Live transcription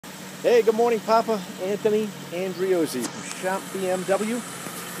Hey, good morning, Papa. Anthony Andriozzi from Shop BMW.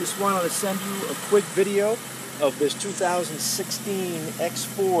 Just wanted to send you a quick video of this 2016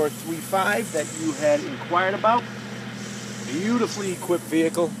 X4 3.5 that you had inquired about. Beautifully equipped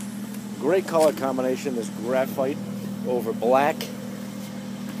vehicle. Great color combination, this graphite over black.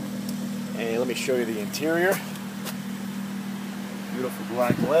 And let me show you the interior. Beautiful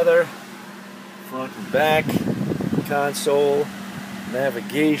black leather, front and back, console,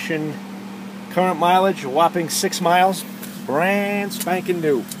 navigation. Current mileage, a whopping 6 miles. Brand spanking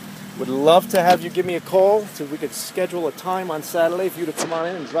new. Would love to have you give me a call so we could schedule a time on Saturday for you to come on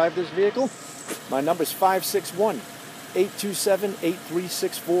in and drive this vehicle. My number is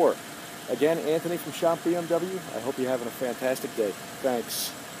 561-827-8364. Again, Anthony from Shop BMW. I hope you're having a fantastic day.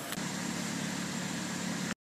 Thanks.